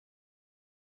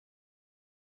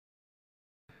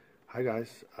Hi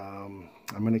guys, I'm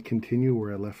going to continue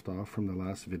where I left off from the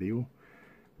last video,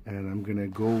 and I'm going to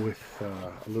go with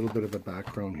a little bit of a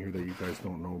background here that you guys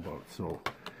don't know about. So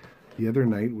the other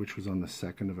night, which was on the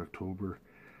 2nd of October,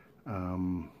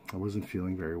 I wasn't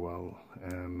feeling very well,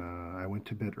 and I went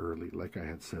to bed early like I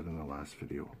had said in the last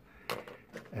video,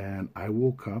 and I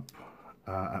woke up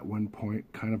at one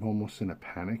point kind of almost in a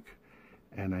panic,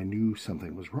 and I knew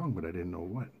something was wrong, but I didn't know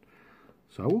what.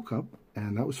 So I woke up,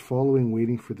 and that was following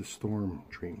Waiting for the Storm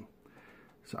dream.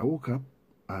 So I woke up,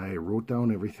 I wrote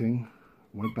down everything,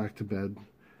 went back to bed,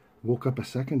 woke up a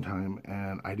second time,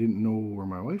 and I didn't know where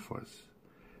my wife was.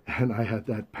 And I had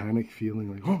that panic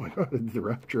feeling like, oh my God, did the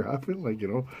rapture happen? Like,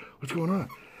 what's going on?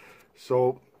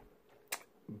 So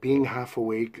being half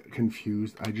awake,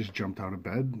 confused, I just jumped out of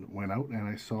bed, went out, and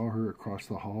I saw her across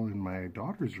the hall in my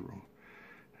daughter's room.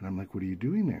 And I'm like, what are you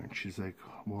doing there? And she's like,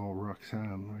 well,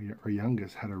 Roxanne, our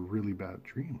youngest, had a really bad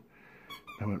dream.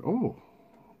 And I went, oh,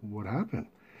 what happened?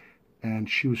 And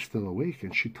she was still awake,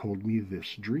 and she told me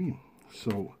this dream.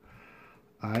 So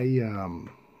I'm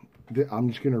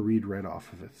just going to read right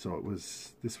off of it. So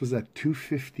this was at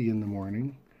 2:50 in the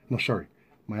morning. No, sorry.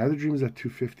 My other dream was at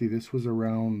 2:50. This was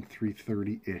around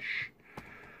 3:30-ish.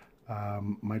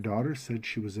 My daughter said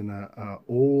she was in a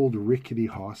old rickety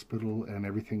hospital and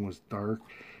everything was dark,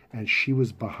 and she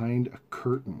was behind a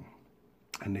curtain,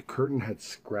 and the curtain had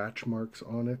scratch marks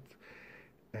on it,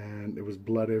 and there was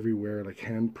blood everywhere, like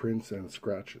handprints and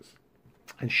scratches,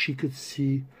 and she could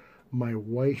see my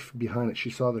wife behind it. She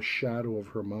saw the shadow of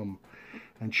her mom,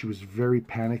 and she was very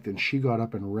panicked, and she got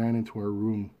up and ran into our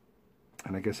room.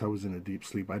 And I guess I was in a deep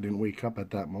sleep. I didn't wake up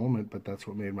at that moment, but that's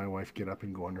what made my wife get up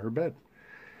and go into her bed.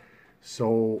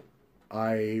 So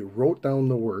I wrote down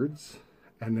the words,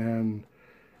 and then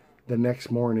the next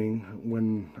morning,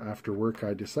 when after work,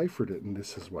 I deciphered it, and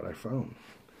this is what I found.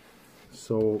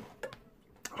 So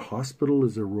hospital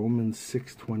is a Romans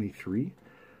 6:23.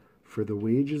 For the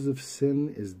wages of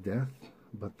sin is death,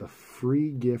 but the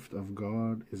free gift of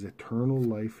God is eternal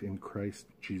life in Christ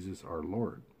Jesus our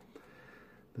Lord.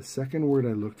 The second word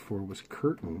I looked for was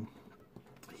curtain,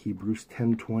 Hebrews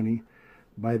 10:20.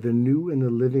 By the new and the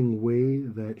living way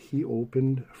that he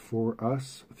opened for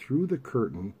us through the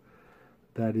curtain,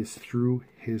 that is through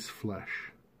his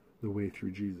flesh, the way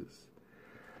through Jesus.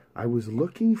 I was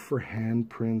looking for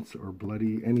handprints or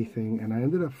bloody anything, and I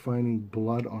ended up finding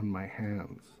blood on my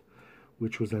hands,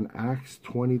 which was in Acts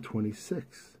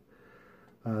 20:26.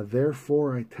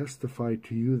 Therefore I testify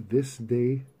to you this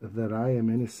day that I am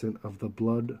innocent of the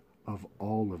blood of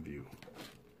all of you.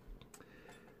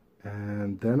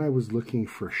 And then I was looking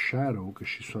for shadow, because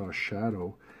she saw a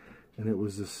shadow, and it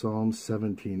was the Psalm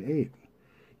 17:8.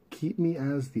 Keep me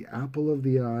as the apple of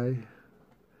the eye,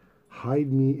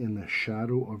 hide me in the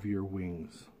shadow of your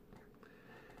wings.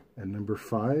 And number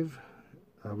 5,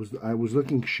 I was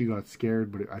looking, she got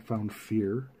scared, but I found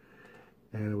fear,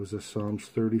 and it was a Psalms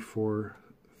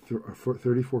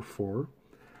 34:4.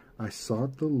 I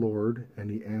sought the Lord,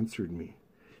 and he answered me.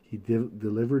 He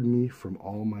delivered me from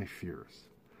all my fears.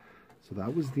 So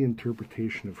that was the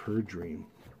interpretation of her dream.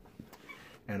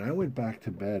 And I went back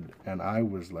to bed, and I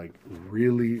was like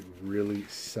really, really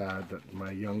sad that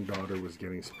my young daughter was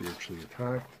getting spiritually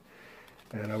attacked.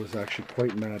 And I was actually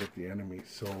quite mad at the enemy.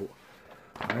 So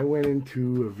I went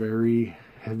into a very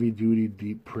heavy-duty,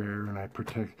 deep prayer, and I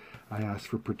asked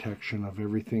for protection of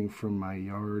everything from my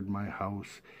yard, my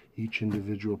house, each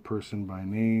individual person by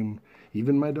name,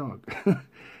 even my dog.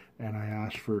 And I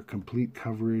asked for complete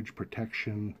coverage,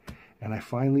 protection, and I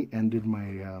finally ended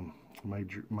my my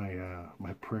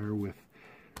prayer with,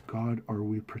 God, are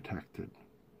we protected?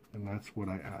 And that's what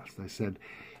I asked. I said,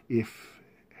 if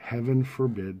heaven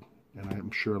forbid, and I'm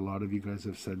sure a lot of you guys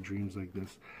have said dreams like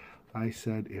this, I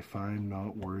said, if I'm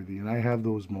not worthy, and I have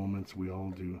those moments, we all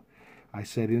do. I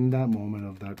said, in that moment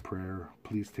of that prayer,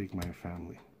 please take my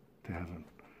family to heaven.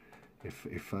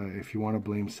 If you want to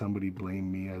blame somebody, blame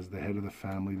me as the head of the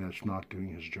family that's not doing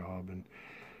his job. And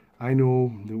I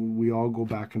know that we all go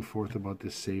back and forth about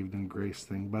this saved and grace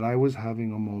thing, but I was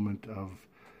having a moment of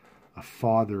a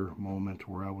father moment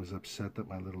where I was upset that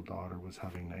my little daughter was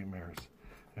having nightmares.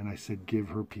 And I said, give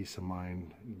her peace of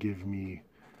mind. Give me,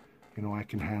 I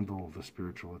can handle the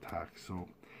spiritual attack. So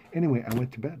anyway, I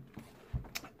went to bed.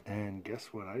 And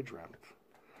guess what I dreamt?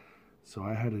 So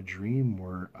I had a dream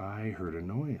where I heard a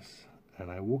noise. And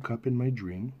I woke up in my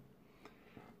dream.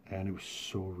 And it was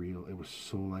so real. It was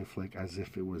so lifelike, as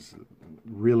if it was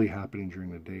really happening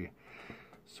during the day.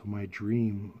 So my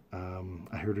dream,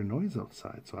 I heard a noise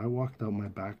outside. So I walked out my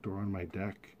back door on my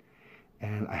deck,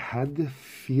 and I had the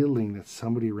feeling that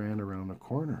somebody ran around the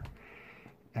corner.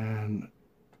 And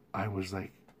I was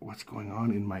like, what's going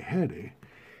on in my head, eh?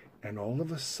 And all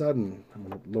of a sudden, I'm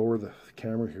going to lower the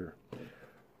camera here.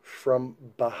 From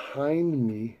behind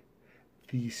me,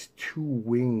 these two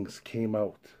wings came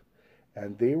out.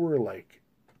 And they were like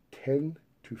 10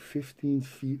 to 15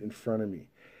 feet in front of me.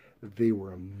 They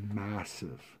were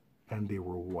massive. And they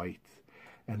were white.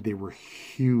 And they were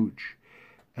huge.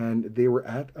 And they were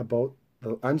at about,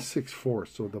 I'm 6'4",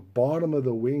 so the bottom of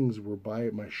the wings were by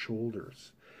my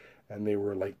shoulders. And they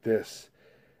were like this.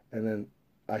 And then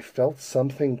I felt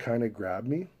something kind of grab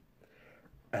me,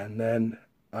 and then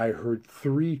I heard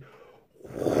 3,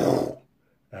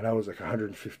 and I was like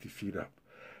 150 feet up.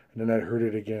 And then I heard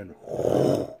it again,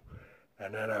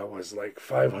 and then I was like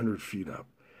 500 feet up.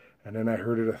 And then I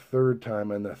heard it a third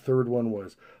time, and the third one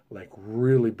was like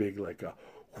really big, like a,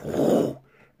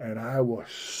 and I was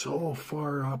so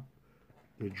far up,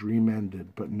 the dream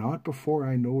ended, but not before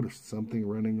I noticed something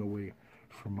running away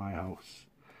from my house.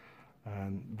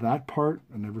 And that part,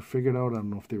 I never figured out. I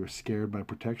don't know if they were scared by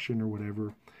protection or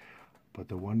whatever. But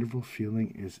the wonderful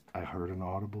feeling is I heard an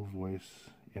audible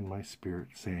voice in my spirit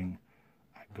saying,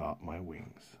 I got my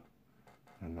wings.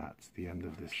 And that's the end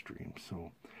of this dream.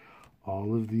 So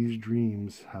all of these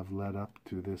dreams have led up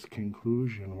to this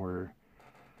conclusion where,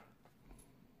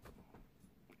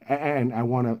 and I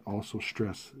want to also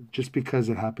stress, just because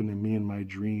it happened to me in my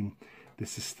dream,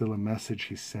 this is still a message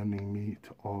he's sending me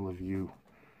to all of you.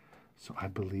 So I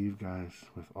believe, guys,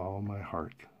 with all my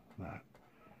heart that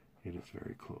it is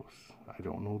very close. I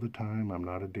don't know the time. I'm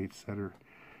not a date setter,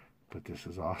 but this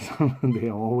is awesome. They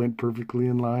all went perfectly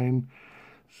in line.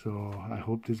 So I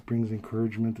hope this brings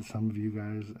encouragement to some of you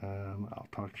guys, and I'll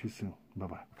talk to you soon.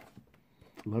 Bye-bye.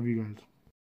 Love you guys.